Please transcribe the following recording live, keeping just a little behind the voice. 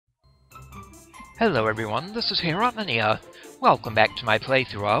Hello everyone, this is Herotmania. Welcome back to my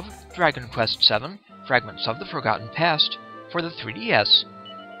playthrough of Dragon Quest VII, Fragments of the Forgotten Past for the 3DS.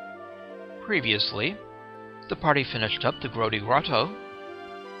 Previously, the party finished up the Grody Grotto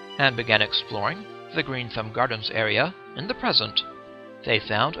and began exploring the Greenthumb Gardens area in the present. They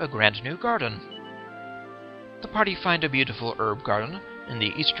found a grand new garden. The party find a beautiful herb garden in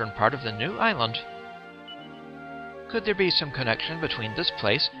the eastern part of the new island. Could there be some connection between this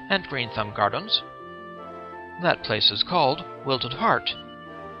place and Greenthumb Gardens? That place is called Wilted Heart.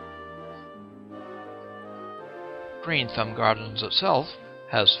 Greenthumb Gardens itself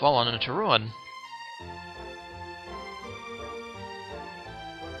has fallen into ruin.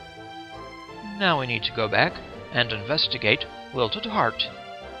 Now we need to go back and investigate Wilted Heart.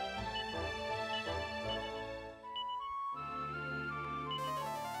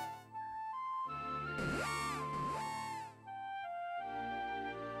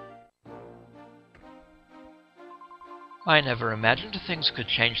 I never imagined things could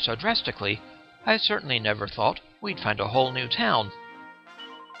change so drastically. I certainly never thought we'd find a whole new town.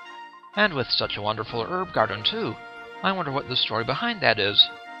 And with such a wonderful herb garden, too. I wonder what the story behind that is.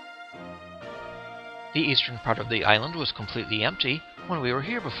 The eastern part of the island was completely empty when we were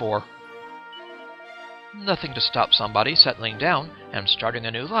here before. Nothing to stop somebody settling down and starting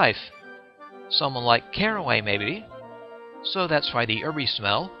a new life. Someone like Caraway, maybe. So that's why the herby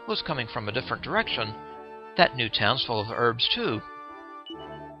smell was coming from a different direction. That new town's full of herbs, too.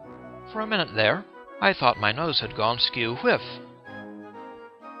 For a minute there, I thought my nose had gone skew-whiff.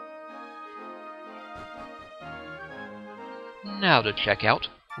 Now to check out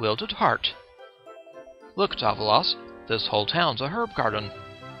Wilted Heart. Look, Davalos, this whole town's a herb garden.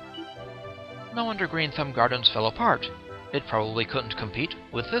 No wonder Greenthumb Gardens fell apart. It probably couldn't compete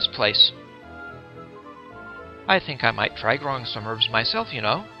with this place. I think I might try growing some herbs myself, you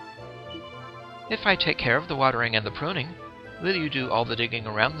know. If I take care of the watering and the pruning, will you do all the digging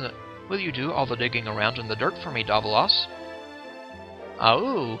around in the dirt for me, Davalos?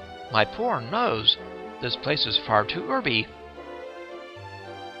 Oh, my poor nose. This place is far too herby.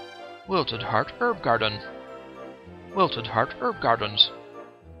 Wilted Heart Herb Garden. Wilted Heart Herb Gardens.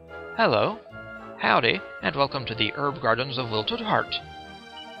 Hello. Howdy, and welcome to the Herb Gardens of Wilted Heart.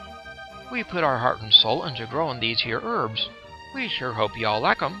 We put our heart and soul into growing these here herbs. We sure hope y'all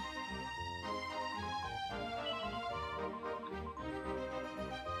like 'em.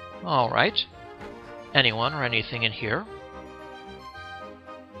 Alright. Anyone or anything in here?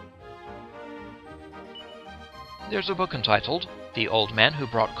 There's a book entitled The Old Man Who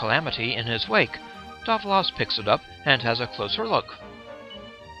Brought Calamity in His Wake. Davalos picks it up and has a closer look.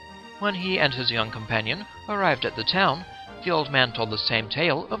 When he and his young companion arrived at the town, the old man told the same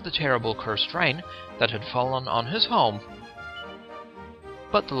tale of the terrible cursed rain that had fallen on his home.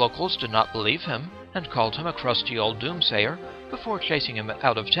 But the locals did not believe him and called him a crusty old doomsayer before chasing him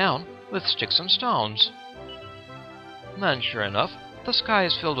out of town with sticks and stones. Then, sure enough, the sky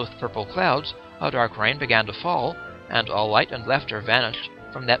is filled with purple clouds, a dark rain began to fall, and all light and laughter vanished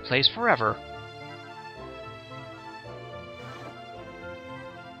from that place forever.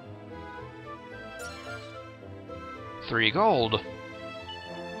 $3 gold.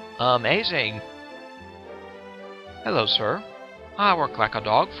 Amazing! Hello, sir. I work like a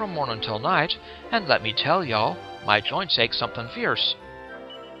dog from morning till night, and let me tell y'all, my joints ache something fierce.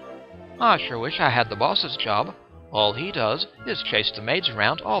 I sure wish I had the boss's job. All he does is chase the maids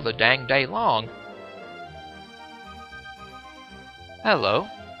around all the dang day long. Hello.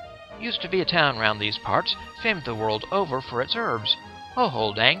 Used to be a town round these parts, famed the world over for its herbs. A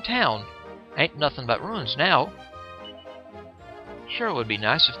whole dang town. Ain't nothing but ruins now. Sure would be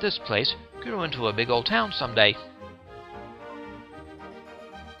nice if this place grew into a big old town someday.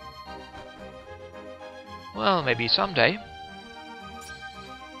 Well, maybe someday.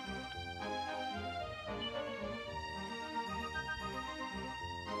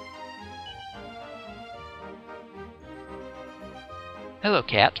 Hello,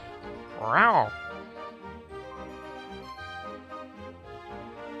 cat. Wow.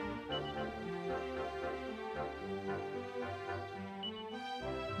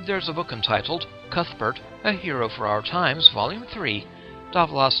 There's a book entitled Cuthbert, A Hero for Our Times, Volume 3.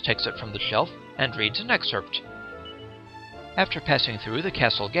 Davalos takes it from the shelf and reads an excerpt. After passing through the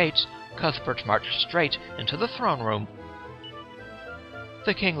castle gates, Cuthbert marched straight into the throne room.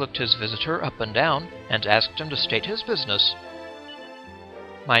 The king looked his visitor up and down and asked him to state his business.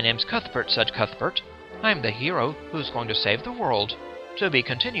 My name's Cuthbert, said Cuthbert. I'm the hero who's going to save the world. To be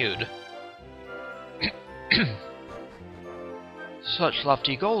continued. Such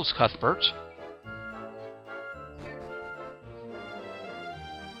lofty goals, Cuthbert.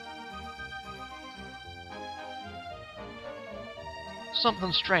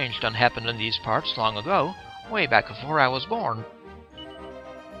 Something strange done happened in these parts long ago, way back before I was born.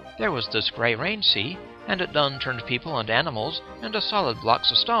 There was this grey rain, see, and it done turned people and animals into solid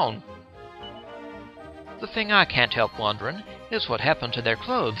blocks of stone. The thing I can't help wondering is what happened to their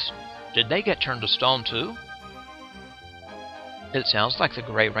clothes. Did they get turned to stone too? It sounds like the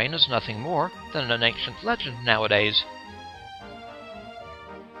grey rain is nothing more than an ancient legend nowadays.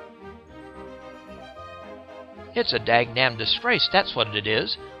 It's a dagnam disgrace, that's what it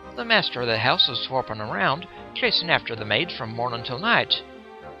is. The master of the house is swarping around, chasing after the maids from morning till night.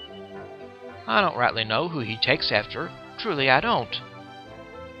 I don't rightly know who he takes after, truly I don't.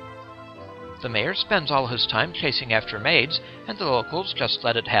 The mayor spends all his time chasing after maids, and the locals just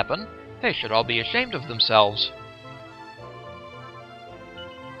let it happen. They should all be ashamed of themselves.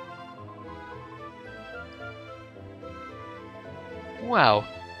 Wow,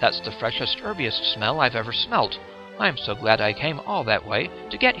 that's the freshest, herbiest smell I've ever smelt. I'm so glad I came all that way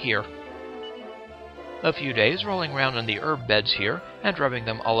to get here. A few days rolling around in the herb beds here and rubbing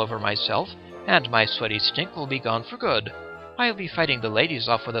them all over myself, and my sweaty stink will be gone for good. I'll be fighting the ladies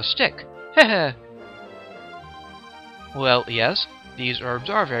off with a stick. Heh. Well, yes, these herbs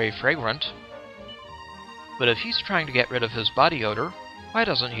are very fragrant. But if he's trying to get rid of his body odor, why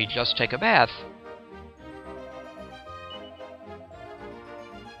doesn't he just take a bath?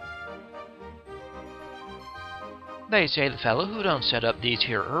 They say the fellow who done set up these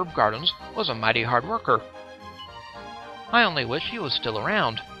here herb gardens was a mighty hard worker. I only wish he was still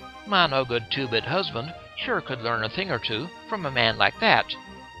around. My no-good two-bit husband sure could learn a thing or two from a man like that.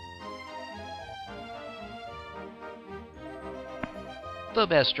 The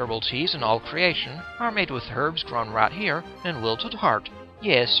best herbal teas in all creation are made with herbs grown right here in Wilted Heart.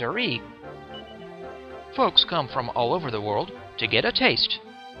 Yes, sirree. Folks come from all over the world to get a taste.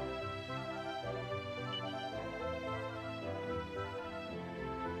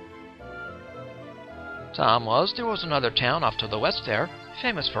 Time there was another town off to the west there,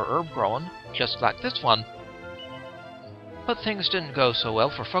 famous for herb growing, just like this one. But things didn't go so well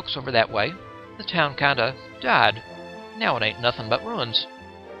for folks over that way. The town kinda died. Now it ain't nothing but ruins.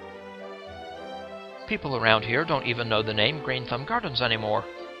 People around here don't even know the name Greenthumb Gardens anymore.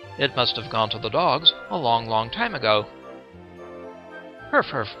 It must have gone to the dogs a long, long time ago.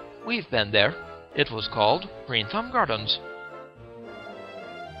 Herf, we've been there. It was called Greenthumb Gardens.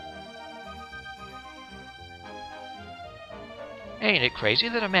 Ain't it crazy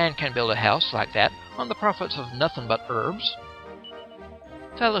that a man can build a house like that on the profits of nothing but herbs?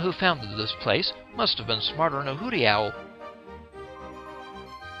 Fellow who founded this place must have been smarter than a hooty owl.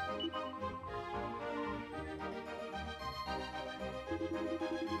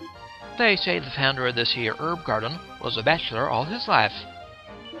 They say the founder of this here herb garden was a bachelor all his life.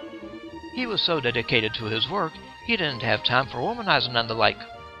 He was so dedicated to his work, he didn't have time for womanizing and the like.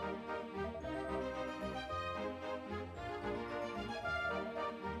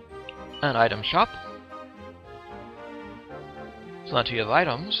 An item shop. Plenty of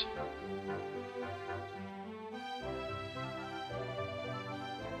items.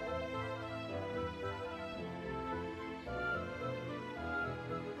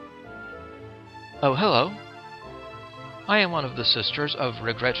 Oh, hello. I am one of the sisters of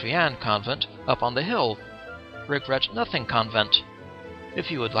Regrette-Rien Convent up on the hill. Regret-Nothing Convent. If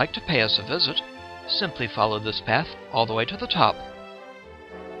you would like to pay us a visit, simply follow this path all the way to the top.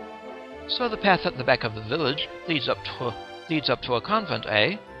 So the path at the back of the village leads up to a convent,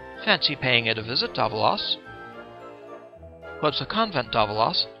 eh? Fancy paying it a visit, Davalos? What's a convent,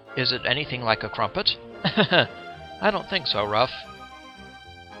 Davalos? Is it anything like a crumpet? I don't think so, Ruff.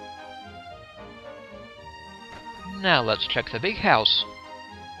 Now let's check the big house.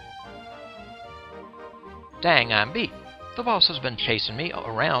 Dang, I'm beat. The boss has been chasing me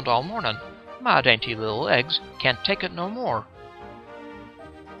around all morning. My dainty little legs can't take it no more.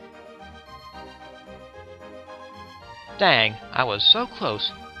 Dang, I was so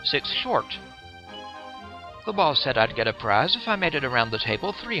close. 6 short. The boss said I'd get a prize if I made it around the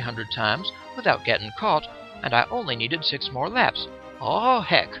table 300 times without getting caught, and I only needed 6 more laps. Oh,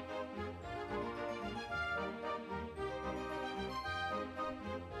 heck.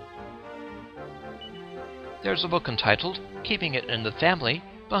 There's a book entitled Keeping It in the Family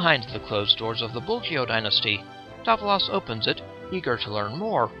behind the closed doors of the Bulgio dynasty. Davalos opens it, eager to learn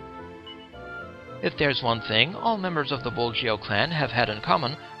more. If there's one thing all members of the Bulgio clan have had in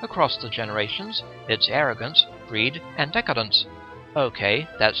common across the generations, it's arrogance, greed, and decadence. Okay,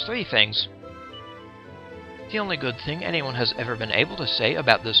 that's 3 things. The only good thing anyone has ever been able to say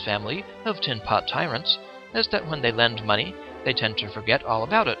about this family of tin pot tyrants is that when they lend money, they tend to forget all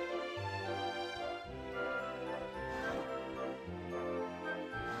about it.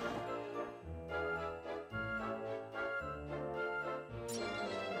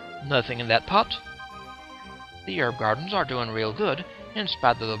 Nothing in that pot? The herb gardens are doing real good, in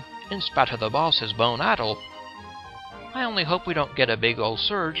spite of the boss's bone idol. I only hope we don't get a big old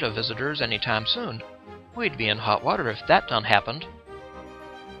surge of visitors anytime soon. We'd be in hot water if that done happened.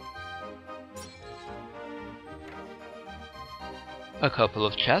 A couple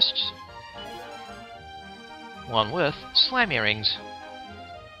of chests. One with slime earrings.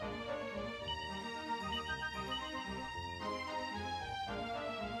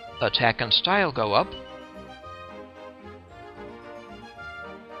 Attack and style go up.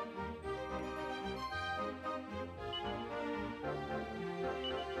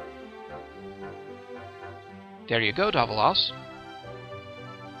 There you go, Davalos.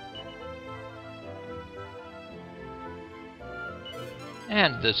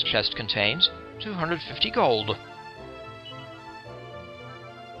 And this chest contains 250 gold.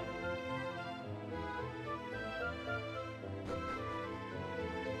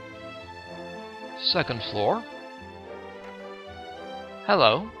 Second floor.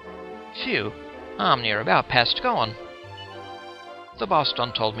 Hello. Phew, I'm near about past going. The boss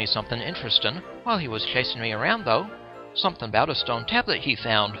done told me something interesting while he was chasing me around, though. Something about a stone tablet he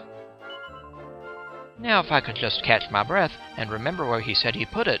found. Now if I could just catch my breath and remember where he said he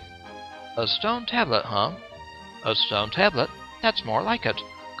put it. A stone tablet, huh? A stone tablet? That's more like it.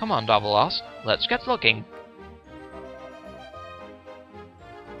 Come on, Davalos, let's get looking.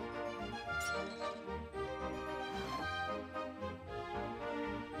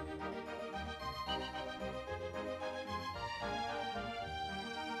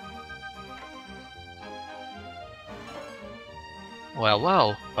 Well,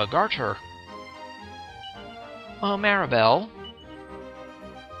 well, a garter. Oh, Maribel.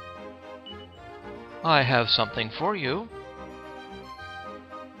 I have something for you.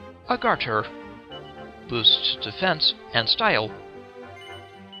 A garter. Boosts defense and style.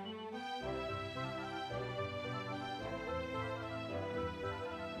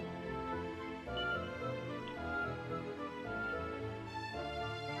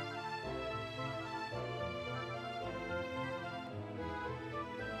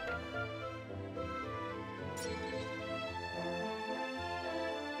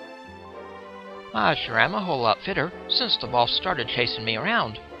 I sure am a whole lot fitter since the boss started chasing me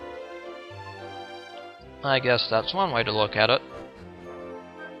around. I guess that's one way to look at it.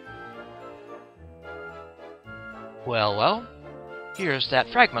 Well, well, here's that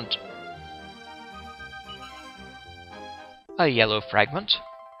fragment. A yellow fragment.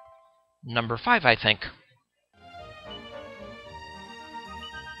 Number 5, I think.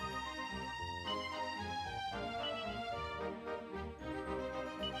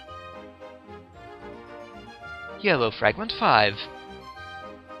 Yellow fragment 5.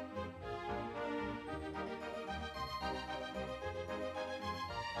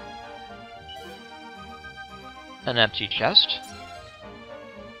 An empty chest.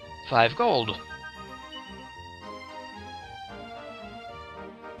 5 gold.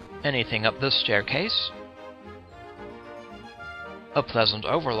 Anything up this staircase? A pleasant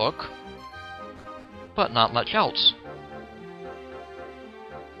overlook, but not much else.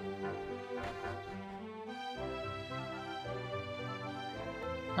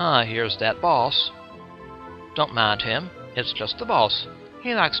 Ah, here's that boss. Don't mind him, it's just the boss.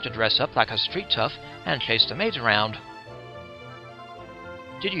 He likes to dress up like a street tough and chase the maids around.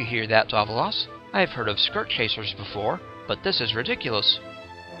 Did you hear that, Davalos? I've heard of skirt chasers before, but this is ridiculous.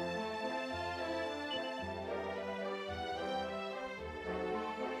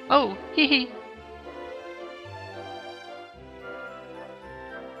 Oh, hee hee.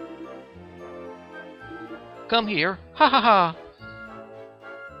 Come here, ha ha ha.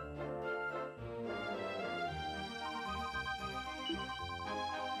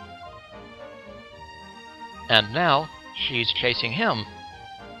 And now, she's chasing him.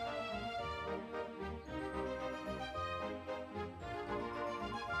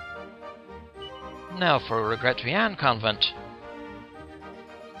 Now for Regrette-Rien Convent.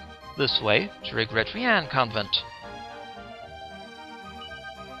 This way to Regrette-Rien Convent.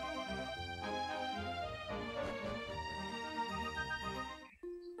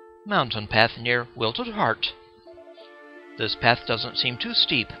 Mountain path near Wilted Heart. This path doesn't seem too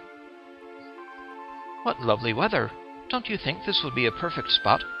steep. What lovely weather! Don't you think this would be a perfect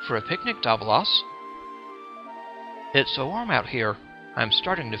spot for a picnic, Davalos? It's so warm out here. I'm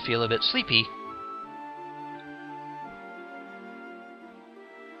starting to feel a bit sleepy.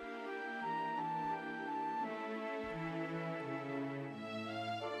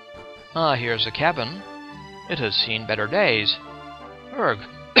 Ah, here's a cabin. It has seen better days. Urgh.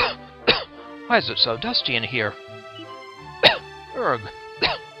 Why is it so dusty in here? Urgh.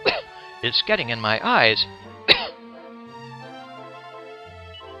 It's getting in my eyes.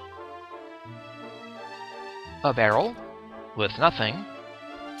 A barrel with nothing.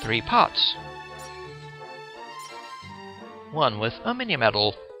 3 pots. 1 with a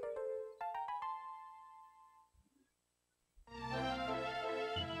mini-medal.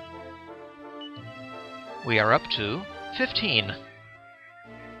 We are up to 15.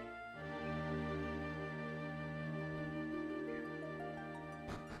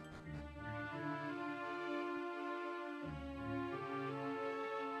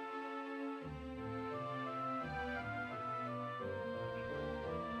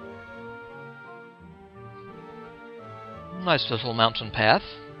 Nice little mountain path.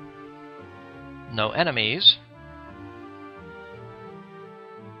 No enemies.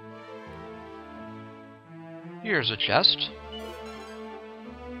 Here's a chest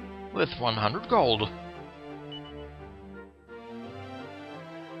with 100 gold.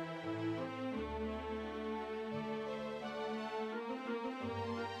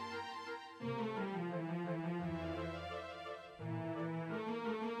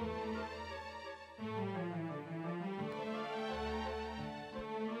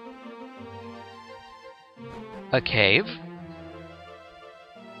 A cave.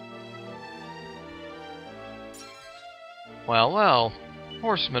 Well, well,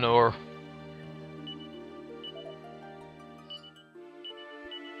 horse manure.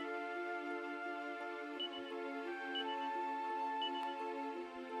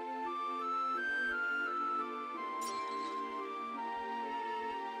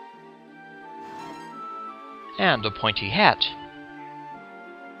 And a pointy hat.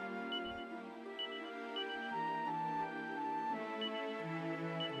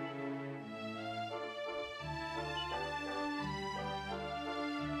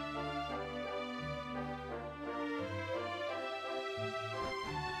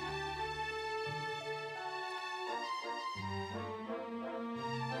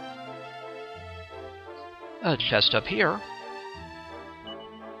 A chest up here,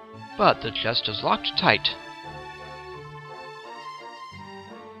 but the chest is locked tight.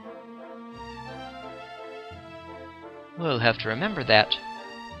 We'll have to remember that.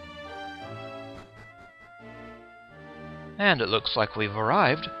 And it looks like we've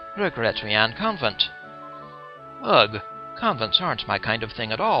arrived at Regrette-Rien Convent. Ugh, convents aren't my kind of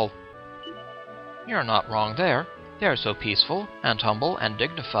thing at all. You're not wrong there. They're so peaceful and humble and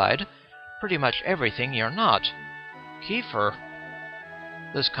dignified. Pretty much everything you're not. Kiefer.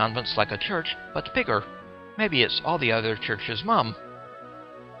 This convent's like a church, but bigger. Maybe it's all the other churches' mum.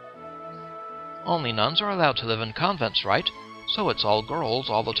 Only nuns are allowed to live in convents, right? So it's all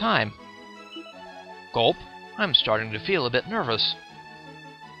girls all the time. Gulp. I'm starting to feel a bit nervous.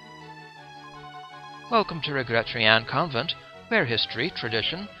 Welcome to Regrette-Rien Convent, where history,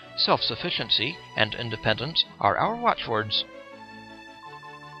 tradition, self-sufficiency, and independence are our watchwords.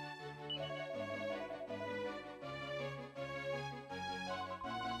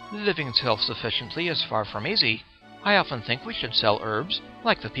 Living self-sufficiently is far from easy. I often think we should sell herbs,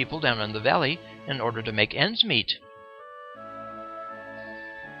 like the people down in the valley, in order to make ends meet.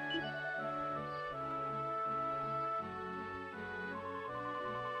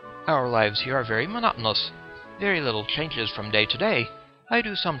 Our lives here are very monotonous. Very little changes from day to day. I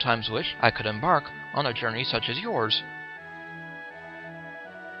do sometimes wish I could embark on a journey such as yours.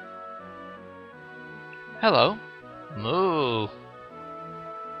 Hello. Moo.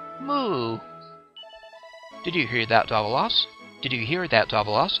 Moo! Did you hear that, Davalos? Did you hear that,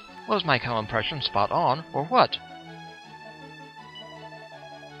 Davalos? Was my cow impression spot on, or what?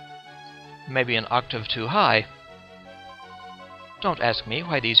 Maybe an octave too high. Don't ask me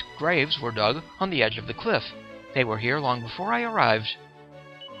why these graves were dug on the edge of the cliff. They were here long before I arrived.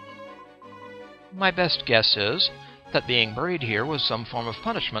 My best guess is that being buried here was some form of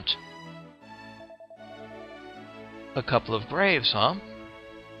punishment. A couple of graves, huh?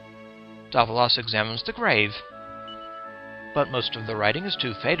 Davalos examines the grave. But most of the writing is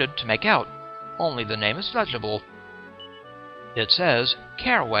too faded to make out. Only the name is legible. It says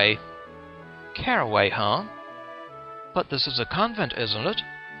Caraway. Caraway, huh? But this is a convent, isn't it?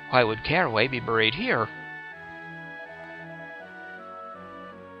 Why would Caraway be buried here?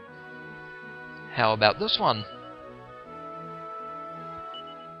 How about this one?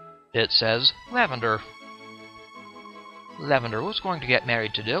 It says Lavender. Lavender was going to get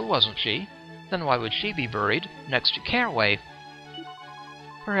married to Dill, wasn't she? Then why would she be buried next to Caraway?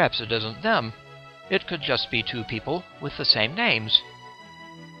 Perhaps it isn't them. It could just be two people with the same names.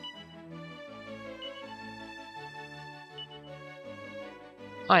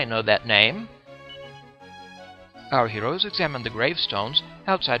 I know that name. Our heroes examine the gravestones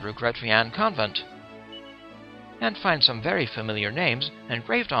outside Regrette-Rien Convent, and find some very familiar names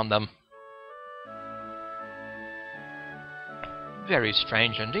engraved on them. Very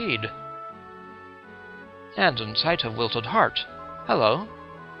strange indeed. And in sight of Wilted Heart. Hello.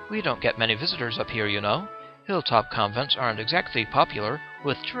 We don't get many visitors up here, you know. Hilltop convents aren't exactly popular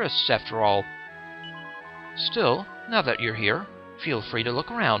with tourists after all. Still, now that you're here, feel free to look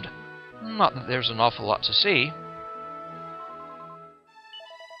around. Not that there's an awful lot to see.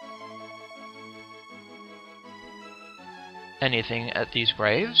 Anything at these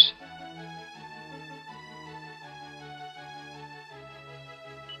graves?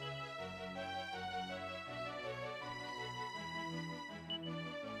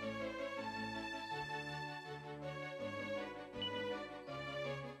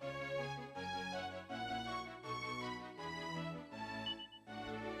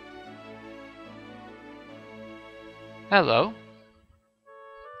 Hello.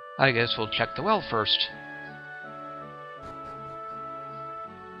 I guess we'll check the well first.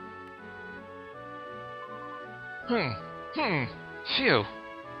 Phew.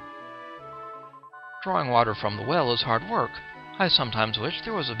 Drawing water from the well is hard work. I sometimes wish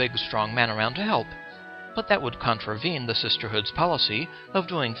there was a big, strong man around to help, but that would contravene the Sisterhood's policy of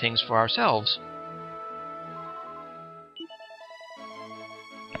doing things for ourselves.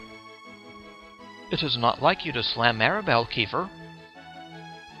 It is not like you to slam Maribel, Kiefer.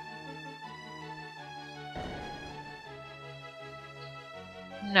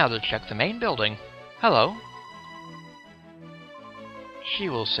 Now to check the main building. Hello. She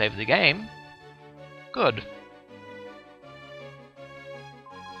will save the game. Good.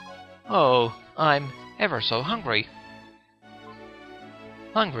 Oh, I'm ever so hungry.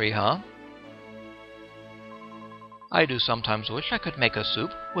 Hungry, huh? I do sometimes wish I could make a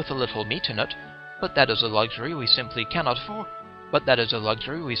soup with a little meat in it, but that is a luxury we simply cannot afford.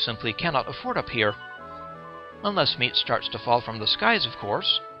 Up here. Unless meat starts to fall from the skies, of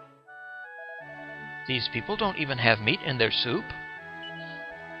course. These people don't even have meat in their soup.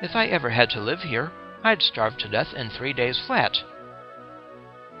 If I ever had to live here, I'd starve to death in 3 days flat.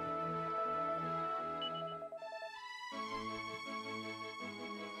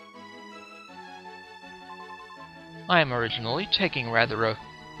 I'm originally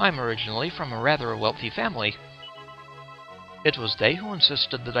from a rather wealthy family. It was they who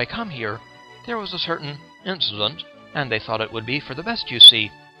insisted that I come here. There was a certain incident, and they thought it would be for the best, you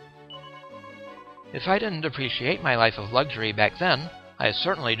see. If I didn't appreciate my life of luxury back then, I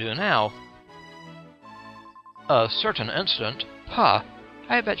certainly do now. A certain incident? Pah!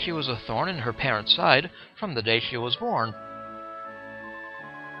 I bet she was a thorn in her parents' side from the day she was born.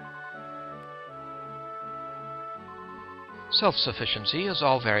 Self-sufficiency is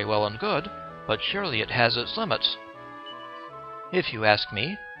all very well and good, but surely it has its limits. If you ask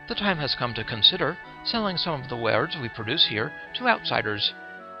me, the time has come to consider selling some of the wares we produce here to outsiders.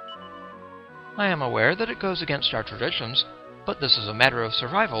 I am aware that it goes against our traditions, but this is a matter of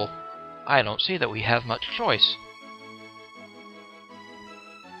survival. I don't see that we have much choice.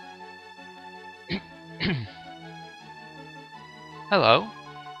 Hello.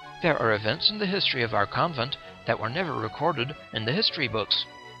 There are events in the history of our convent that were never recorded in the history books.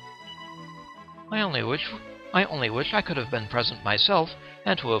 I only wish I could have been present myself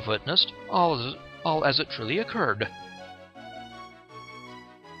and to have witnessed all as it truly occurred.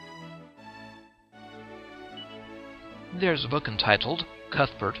 There's a book entitled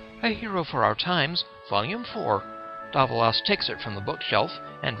Cuthbert, A Hero for Our Times, Volume 4. Davalos takes it from the bookshelf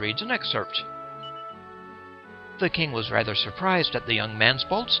and reads an excerpt. The king was rather surprised at the young man's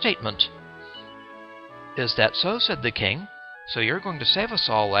bold statement. "Is that so?" said the king. "So you're going to save us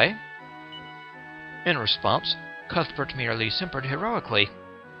all, eh?" In response, Cuthbert merely simpered heroically.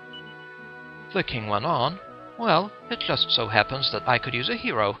 The king went on, "Well, it just so happens that I could use a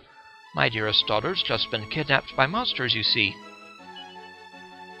hero. My dearest daughter's just been kidnapped by monsters, you see."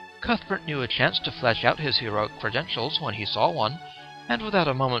 Cuthbert knew a chance to flesh out his heroic credentials when he saw one, and without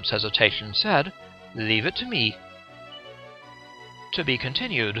a moment's hesitation said, "Leave it to me." To be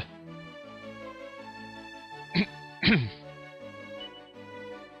continued.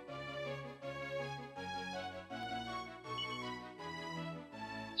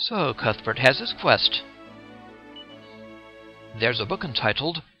 So Cuthbert has his quest. There's a book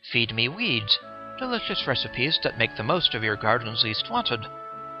entitled Feed Me Weeds, Delicious Recipes that Make the Most of Your Garden's Least Wanted.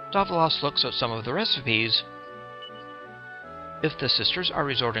 Davalos looks at some of the recipes. If the sisters are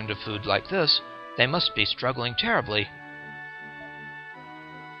resorting to food like this, they must be struggling terribly.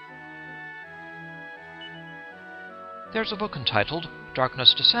 There's a book entitled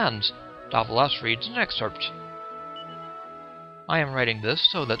Darkness Descends. Davalos reads an excerpt. I am writing this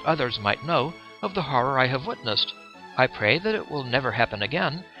so that others might know of the horror I have witnessed. I pray that it will never happen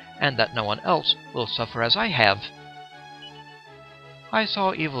again, and that no one else will suffer as I have. I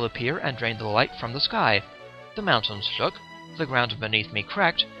saw evil appear and drain the light from the sky. The mountains shook, the ground beneath me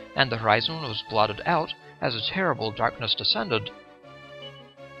cracked, and the horizon was blotted out as a terrible darkness descended.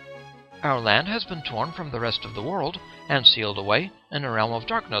 Our land has been torn from the rest of the world and sealed away in a realm of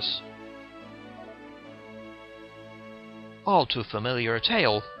darkness. All too familiar a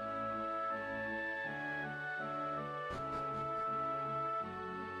tale.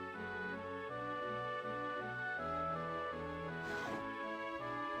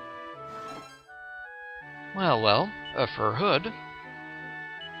 Well, a fur hood.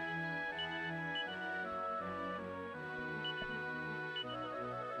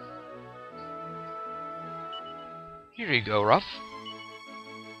 Here you go, Ruff.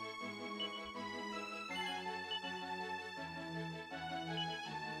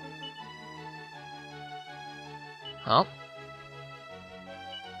 Huh?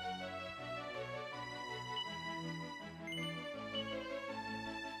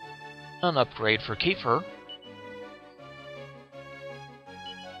 An upgrade for Kiefer.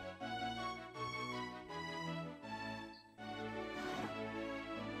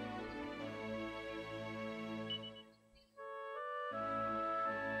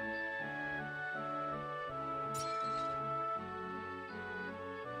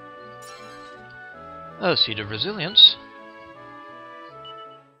 A seed of resilience.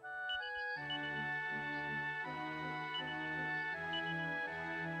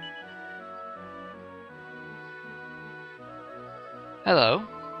 Hello.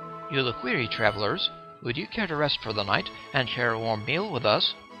 You look weary, travelers. Would you care to rest for the night and share a warm meal with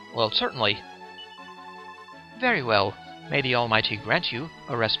us? Well, certainly. Very well. May the Almighty grant you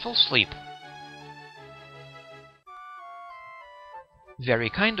a restful sleep.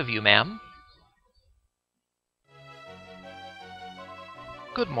 Very kind of you, ma'am.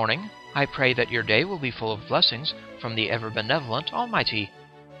 Good morning. I pray that your day will be full of blessings from the ever-benevolent Almighty.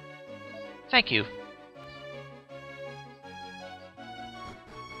 Thank you.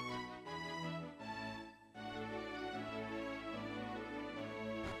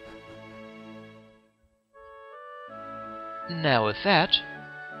 Now with that,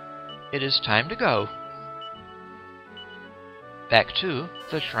 it is time to go. Back to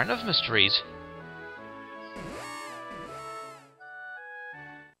the Shrine of Mysteries.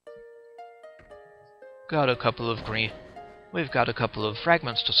 We've got a couple of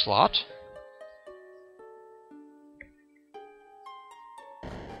fragments to slot.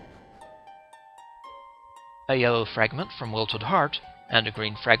 A yellow fragment from Wilted Heart, and a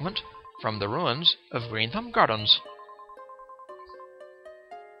green fragment from the ruins of Greenthumb Gardens.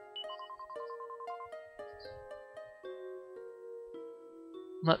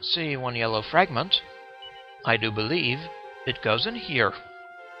 Let's see, one yellow fragment. I do believe it goes in here.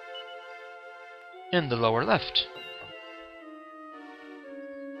 In the lower left.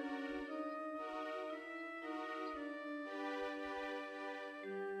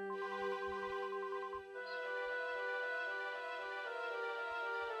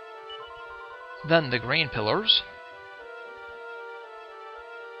 Then the green pillars.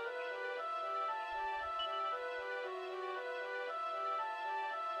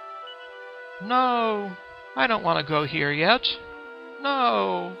 No! I don't want to go here yet.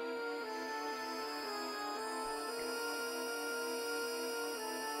 No!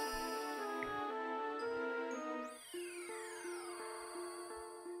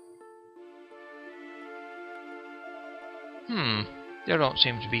 There don't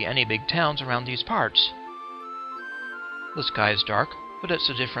seem to be any big towns around these parts. The sky is dark, but it's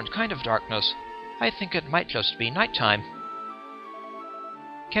a different kind of darkness. I think it might just be nighttime.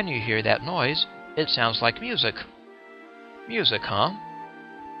 Can you hear that noise? It sounds like music. Music, huh?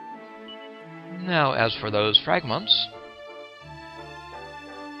 Now, as for those fragments...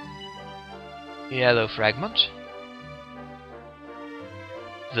 Yellow fragment.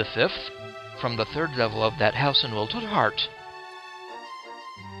 The 5th, from the 3rd level of that house in Wilted Heart.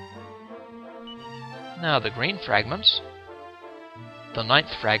 Now the green fragments. The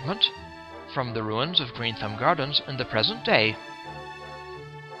 9th fragment, from the ruins of Greenthumb Gardens in the present day.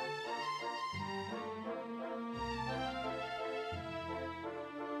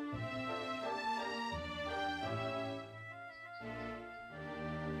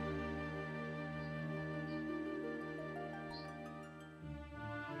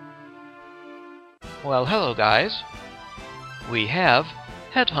 Well, hello guys. We have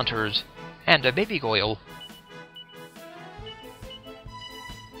headhunters and a baby goyle.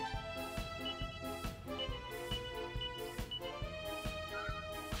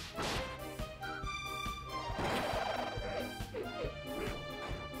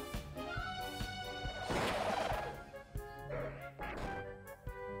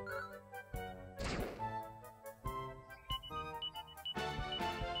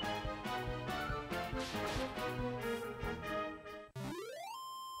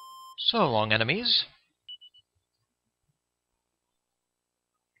 So long, enemies.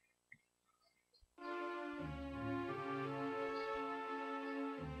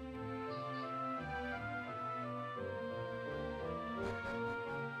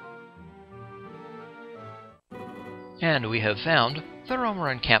 And we have found the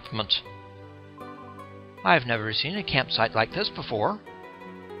Romer Encampment. I've never seen a campsite like this before.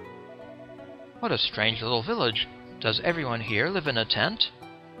 What a strange little village. Does everyone here live in a tent?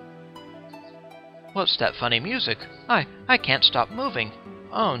 What's that funny music? I can't stop moving.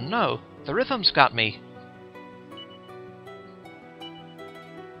 Oh no, the rhythm's got me.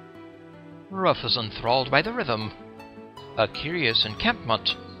 Ruff is enthralled by the rhythm. A curious encampment.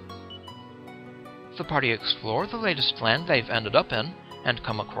 The party explore the latest land they've ended up in and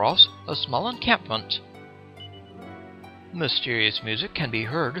come across a small encampment. Mysterious music can be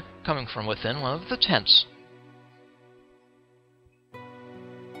heard coming from within one of the tents.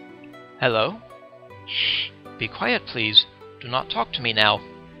 Hello? Shh! Be quiet, please. Do not talk to me now.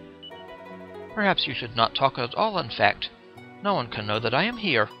 Perhaps you should not talk at all, in fact. No one can know that I am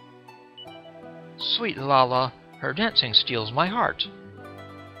here. Sweet Lala, her dancing steals my heart.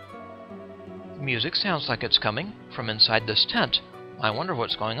 Music sounds like it's coming from inside this tent. I wonder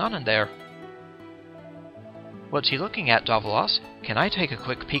what's going on in there. What's he looking at, Davalos? Can I take a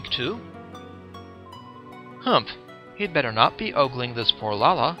quick peek too? Humph! He'd better not be ogling this poor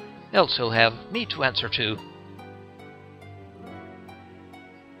Lala, else he'll have me to answer to.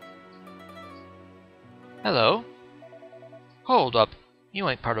 Hello? Hold up. You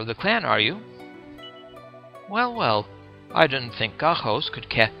ain't part of the clan, are you? Well, well. I didn't think Gahos could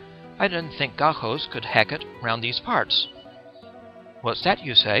hack it round these parts. What's that,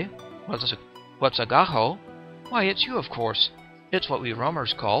 you say? What's a Gaho? Why, it's you, of course. It's what we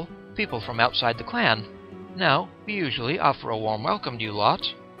roamers call people from outside the clan. Now, we usually offer a warm welcome to you lot.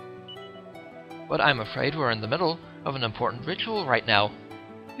 But I'm afraid we're in the middle of an important ritual right now.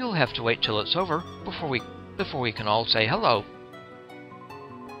 You'll have to wait till it's over before we can all say hello.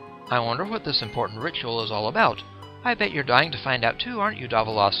 I wonder what this important ritual is all about. I bet you're dying to find out too, aren't you,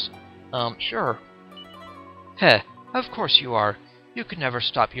 Davalos? Sure. Heh, of course you are. You could never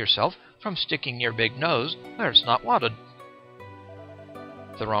stop yourself from sticking your big nose where it's not wanted.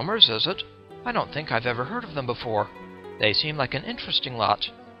 The roamers, is it? I don't think I've ever heard of them before. They seem like an interesting lot.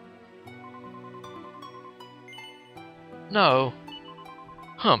 No.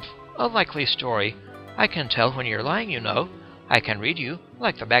 Humph, a likely story. I can tell when you're lying, you know. I can read you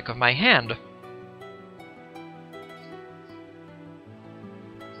like the back of my hand.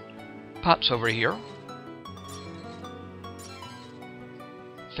 Pots over here.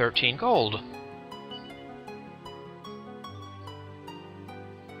 13 gold.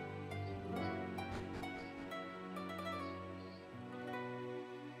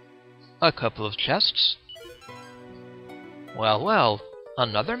 A couple of chests. Well, well,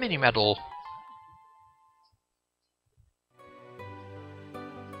 another mini-medal.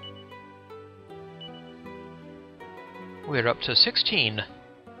 We're up to 16.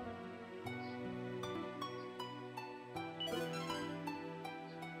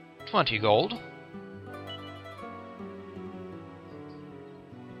 $20 gold.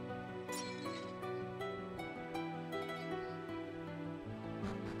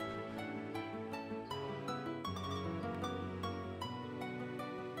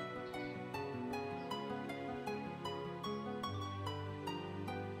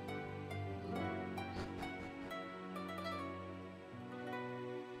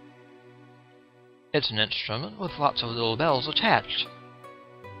 It's an instrument with lots of little bells attached.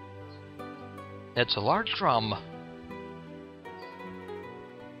 It's a large drum.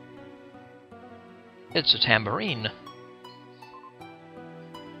 It's a tambourine.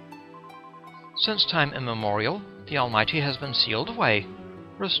 Since time immemorial, the Almighty has been sealed away.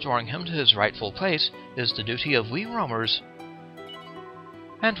 Restoring him to his rightful place is the duty of we roamers.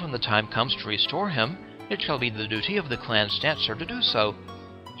 And when the time comes to restore him, it shall be the duty of the clan's dancer to do so.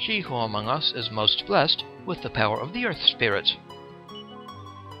 She who among us is most blessed with the power of the Earth Spirit.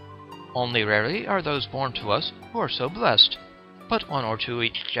 Only rarely are those born to us who are so blessed, but 1 or 2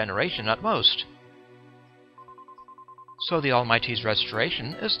 each generation at most. So the Almighty's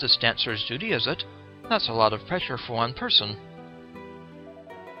restoration is this dancer's duty, is it? That's a lot of pressure for one person.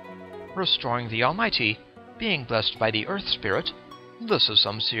 Restoring the Almighty, being blessed by the Earth Spirit, this is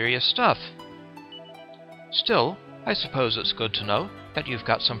some serious stuff. Still, I suppose it's good to know that you've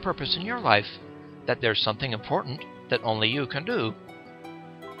got some purpose in your life, that there's something important that only you can do.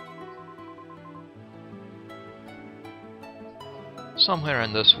 Somewhere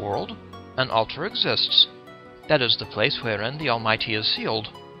in this world, an altar exists. That is the place wherein the Almighty is sealed.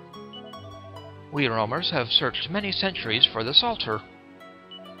 We roamers have searched many centuries for this altar.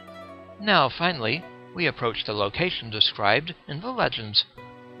 Now, finally, we approach the location described in the legends.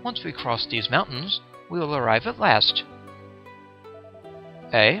 Once we cross these mountains, we will arrive at last.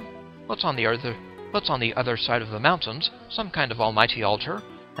 Eh? What's on the other side of the mountains? Some kind of almighty altar?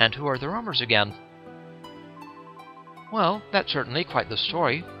 And who are the roamers again? Well, that's certainly quite the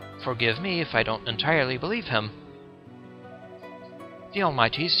story. Forgive me if I don't entirely believe him. The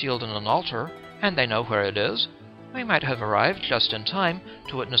Almighty sealed in an altar, and they know where it is. We might have arrived just in time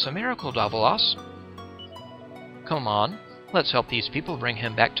to witness a miracle, Davalos. Come on, let's help these people bring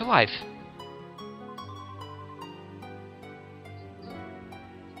him back to life.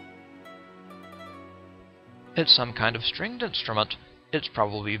 It's some kind of stringed instrument. It's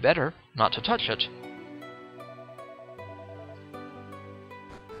probably better not to touch it.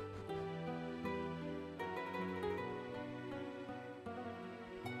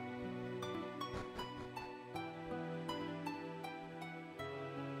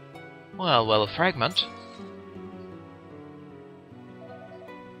 Well, a fragment.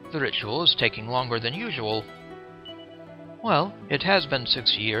 The ritual is taking longer than usual. Well, it has been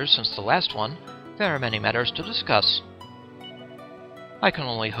 6 years since the last one. There are many matters to discuss. I can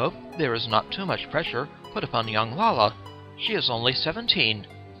only hope there is not too much pressure put upon young Lala. She is only 17.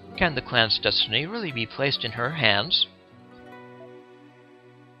 Can the clan's destiny really be placed in her hands?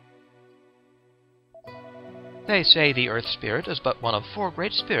 They say the Earth Spirit is but one of 4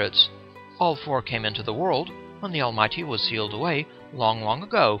 great spirits. All 4 came into the world when the Almighty was sealed away long, long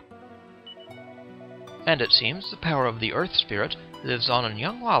ago. And it seems the power of the Earth Spirit lives on in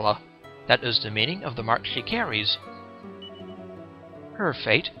young Lala. That is the meaning of the mark she carries. Her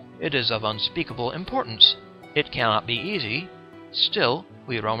fate, it is of unspeakable importance. It cannot be easy. Still,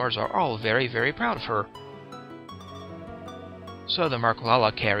 we roamers are all very, very proud of her. So the mark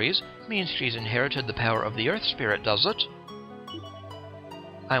Lala carries means she's inherited the power of the Earth Spirit, does it?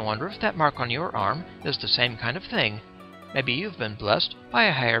 I wonder if that mark on your arm is the same kind of thing. Maybe you've been blessed by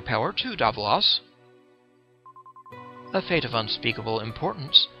a higher power too, Davalos. A fate of unspeakable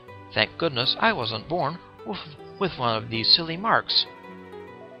importance. Thank goodness I wasn't born with one of these silly marks.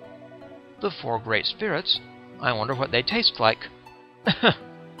 The 4 great spirits. I wonder what they taste like.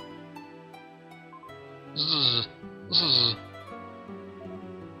 Zzz, zzz.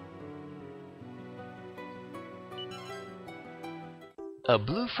 A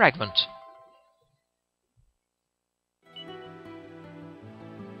blue fragment.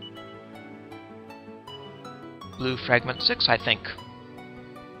 Blue fragment 6, I think.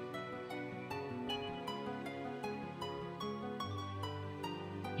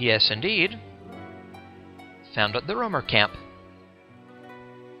 Yes, indeed. Found at the roamer camp.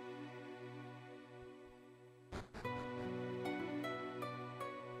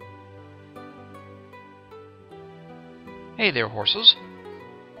 Hey there, horses.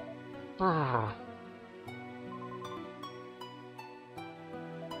 Brrr.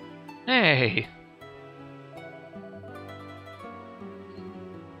 Nay.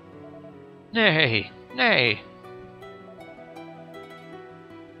 Nay, nay.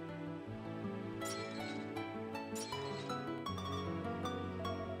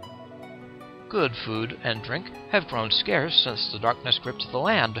 Good food and drink have grown scarce since the darkness gripped the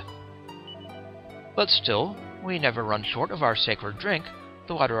land. But still, we never run short of our sacred drink,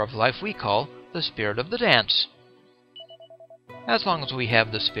 the water of life we call the spirit of the dance. As long as we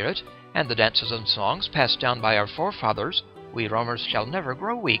have the spirit, and the dances and songs passed down by our forefathers, we roamers shall never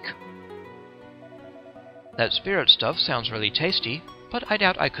grow weak. That spirit stuff sounds really tasty, but I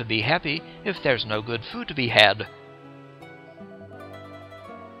doubt I could be happy if there's no good food to be had.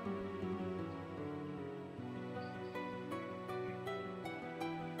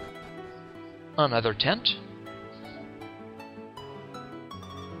 Another tent.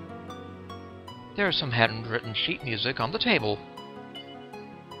 There's some handwritten sheet music on the table.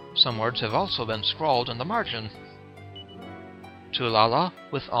 Some words have also been scrawled in the margin. To Lala,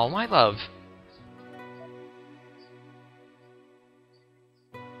 with all my love.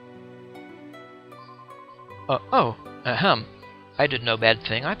 Ahem. I did no bad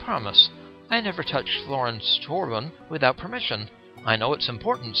thing, I promise. I never touched Florin's turban without permission. I know its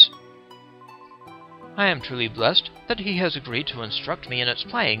importance. I am truly blessed that he has agreed to instruct me in its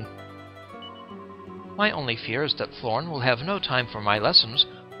playing. My only fear is that Florin will have no time for my lessons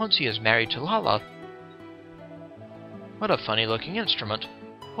once he is married to Lala. What a funny-looking instrument.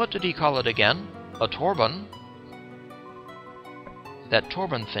 What did he call it again? A turban? That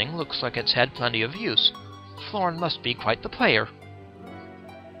turban thing looks like it's had plenty of use. Florin must be quite the player.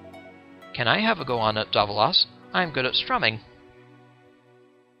 Can I have a go on it, Davalos? I'm good at strumming.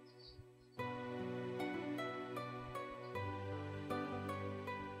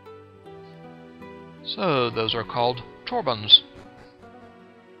 So those are called turbans.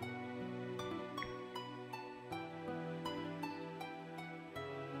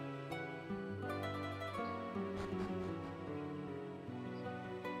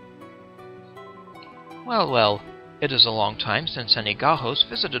 Well, well, it is a long time since any Gahos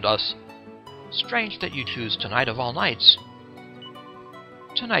visited us. Strange that you choose tonight of all nights.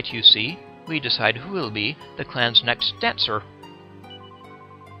 Tonight, you see, we decide who will be the clan's next dancer.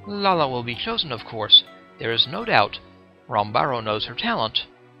 Lala will be chosen, of course. There is no doubt. Rombaro knows her talent.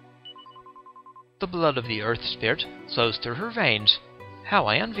 The blood of the Earth Spirit flows through her veins. How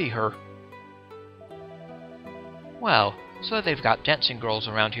I envy her. Well, so they've got dancing girls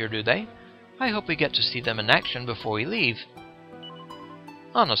around here, do they? I hope we get to see them in action before we leave.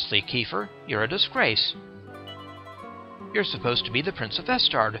 Honestly, Kiefer, you're a disgrace. You're supposed to be the Prince of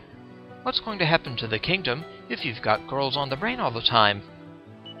Vestard. What's going to happen to the kingdom if you've got girls on the brain all the time?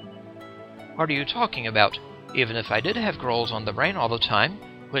 What are you talking about? Even if I did have girls on the brain all the time,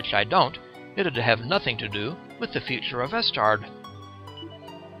 which I don't, it'd have nothing to do with the future of Vestard.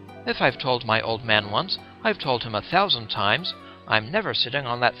 If I've told my old man once, I've told him 1,000 times, I'm never sitting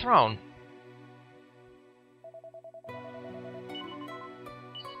on that throne.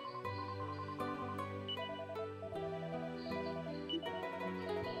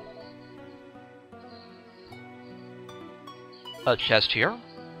 A chest here.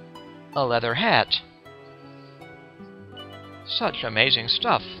 A leather hat. Such amazing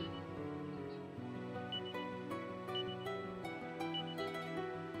stuff.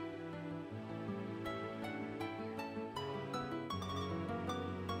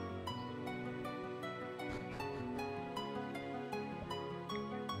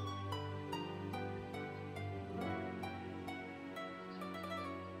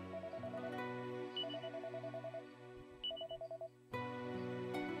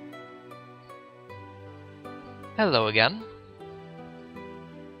 Hello again.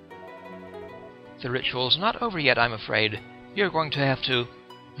 The ritual's not over yet, I'm afraid. You're going to have to...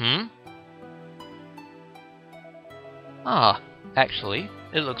 Ah, actually,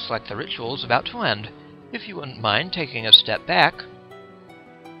 it looks like the ritual's about to end. If you wouldn't mind taking a step back...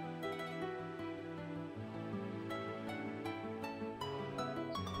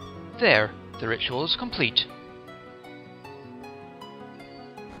 There, the ritual is complete.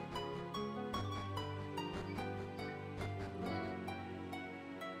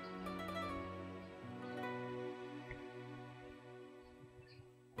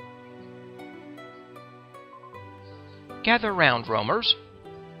 Gather round, roamers.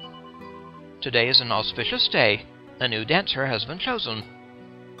 Today is an auspicious day. A new dancer has been chosen.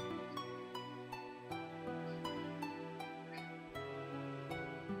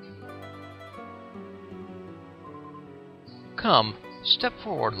 Come, step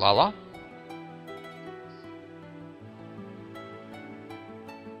forward, Lala.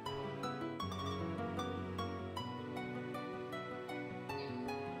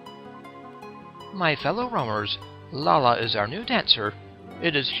 My fellow roamers, Lala is our new dancer.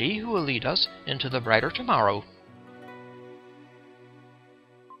 It is she who will lead us into the brighter tomorrow.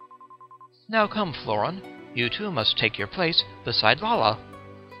 Now come, Florin. You too must take your place beside Lala.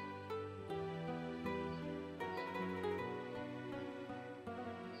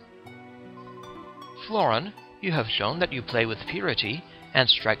 Florin, you have shown that you play with purity and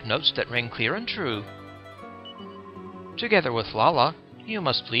strike notes that ring clear and true. Together with Lala, you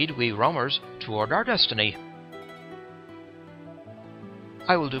must lead we roamers toward our destiny.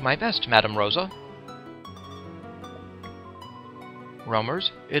 I will do my best, Madame Rosa.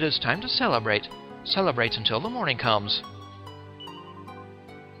 Roamers, it is time to celebrate. Celebrate until the morning comes.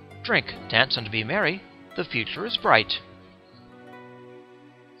 Drink, dance, and be merry. The future is bright.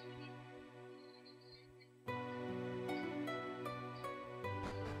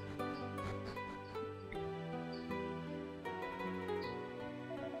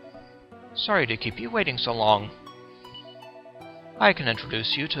 Sorry to keep you waiting so long. I can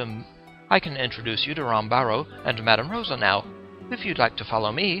introduce you to Rombaro and Madame Rosa now, if you'd like to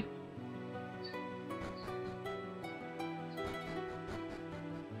follow me.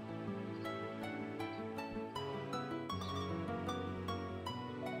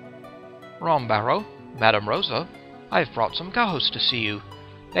 Rombaro, Madame Rosa, I've brought some Gahos to see you.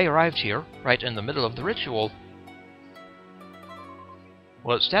 They arrived here, right in the middle of the ritual.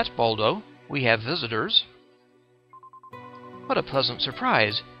 What's that, Baldo? We have visitors. What a pleasant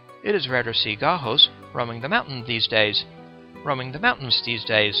surprise. It is rare to see Gahos roaming the mountains these days.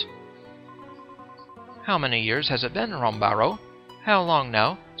 How many years has it been, Rombaro? How long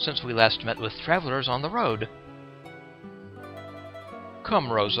now since we last met with travelers on the road?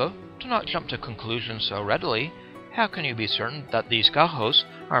 Come, Rosa, Do not jump to conclusions so readily. How can you be certain that these gajos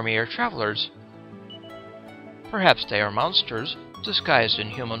are mere travelers? Perhaps they are monsters, disguised in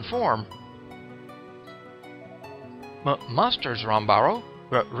human form. Monsters, Rambaro?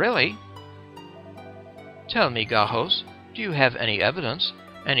 Really? Tell me, gajos, do you have any evidence,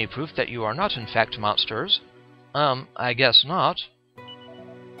 any proof that you are not in fact monsters? I guess not.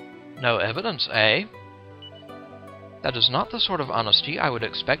 No evidence, eh? That is not the sort of honesty I would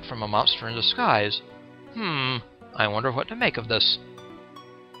expect from a monster in disguise. I wonder what to make of this.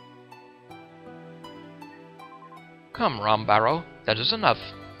 Come, Rambaro, that is enough.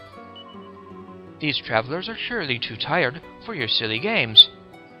 These travelers are surely too tired for your silly games.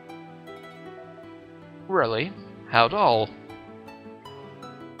 Really? How dull.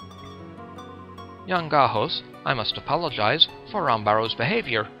 Young gajos, I must apologize for Rambaro's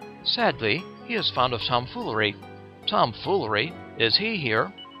behavior. Sadly, he is fond of tomfoolery. Tomfoolery? Is he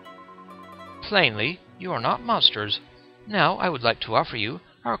here? Plainly, you are not monsters. Now I would like to offer you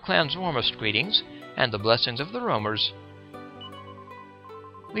our clan's warmest greetings and the blessings of the roamers.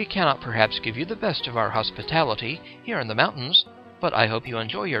 We cannot perhaps give you the best of our hospitality here in the mountains, but I hope you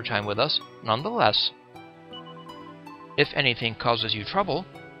enjoy your time with us nonetheless. If anything causes you trouble,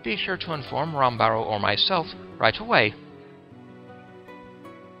 be sure to inform Rambaro or myself right away.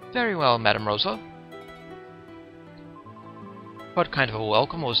 Very well, Madame Rosa. What kind of a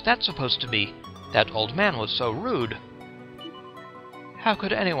welcome was that supposed to be? That old man was so rude. How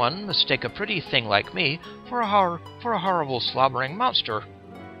could anyone mistake a pretty thing like me for a horrible slobbering monster?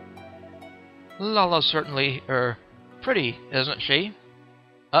 Lala's certainly, pretty, isn't she?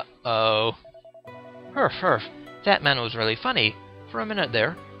 Uh-oh. Herf, that man was really funny. For a minute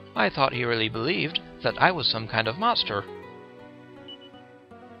there, I thought he really believed that I was some kind of monster.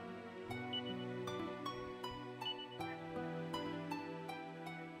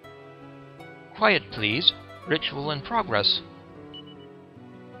 Quiet, please. Ritual in progress.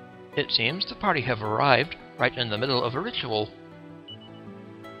 It seems the party have arrived right in the middle of a ritual.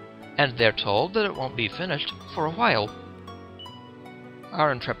 And they're told that it won't be finished for a while.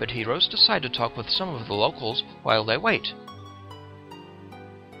 Our intrepid heroes decide to talk with some of the locals while they wait.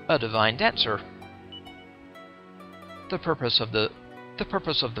 A divine dancer. The purpose of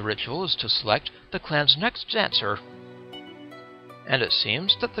the ritual is to select the clan's next dancer. And it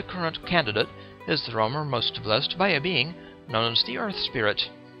seems that the current candidate is the roamer most blessed by a being known as the Earth Spirit.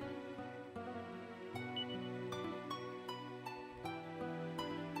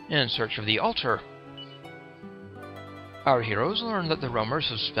 In search of the altar. Our heroes learn that the roamers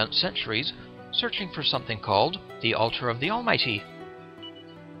have spent centuries searching for something called the Altar of the Almighty.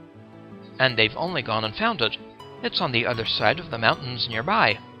 And they've only gone and found it. It's on the other side of the mountains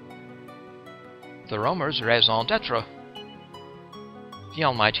nearby. The roamer's raison d'etre. The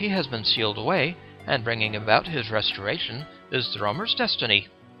Almighty has been sealed away, and bringing about his restoration is the roamer's destiny.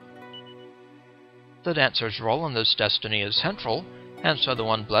 The dancer's role in this destiny is central, and so the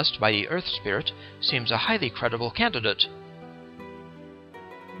one blessed by the Earth Spirit seems a highly credible candidate.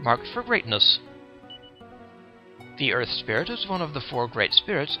 Marked for greatness. The Earth Spirit is one of the 4 great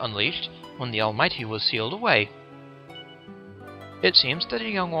spirits unleashed when the Almighty was sealed away. It seems that a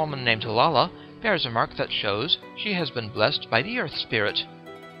young woman named Lala bears a mark that shows she has been blessed by the Earth Spirit.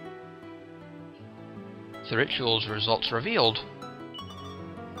 The ritual's results revealed.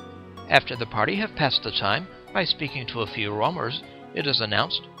 After the party have passed the time by speaking to a few roamers, it is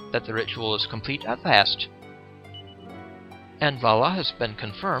announced that the ritual is complete at last. And Lala has been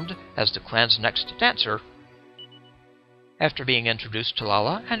confirmed as the clan's next dancer. After being introduced to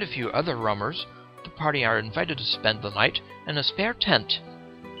Lala and a few other roamers, the party are invited to spend the night in a spare tent.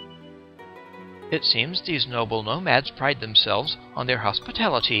 It seems these noble nomads pride themselves on their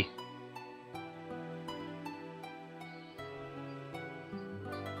hospitality.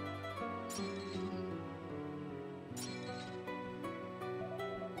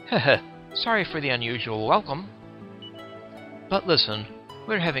 Heh, sorry for the unusual welcome. But listen,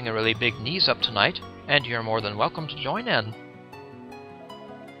 we're having a really big knees up tonight, and you're more than welcome to join in.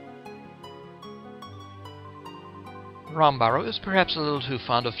 Rambaro is perhaps a little too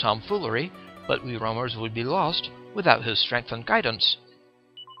fond of tomfoolery, but we roamers would be lost without his strength and guidance.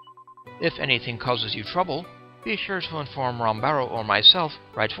 If anything causes you trouble, be sure to inform Rambaro or myself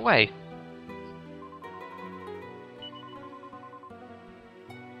right away.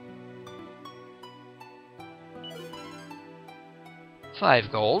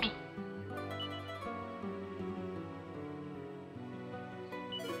 $5 gold.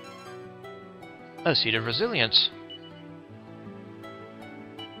 A seed of resilience.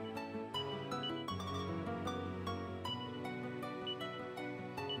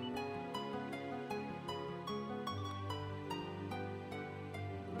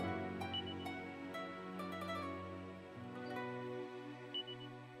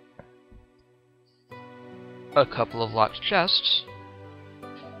 A couple of locked chests.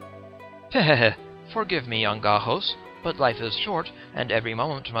 Heh, forgive me, young Gahos, but life is short, and every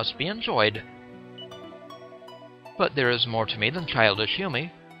moment must be enjoyed. But there is more to me than childish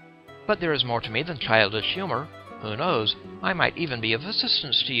humor. Who knows, I might even be of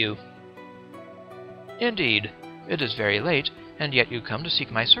assistance to you. Indeed, it is very late, and yet you come to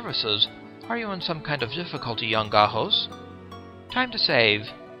seek my services. Are you in some kind of difficulty, young Gahos? Time to save.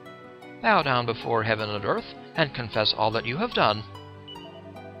 Bow down before heaven and earth, and confess all that you have done.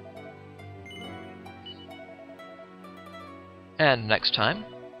 And next time,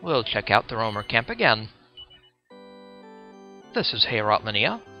 we'll check out the Roamer camp again. This is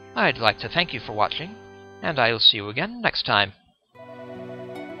Heorotmania. I'd like to thank you for watching, and I'll see you again next time.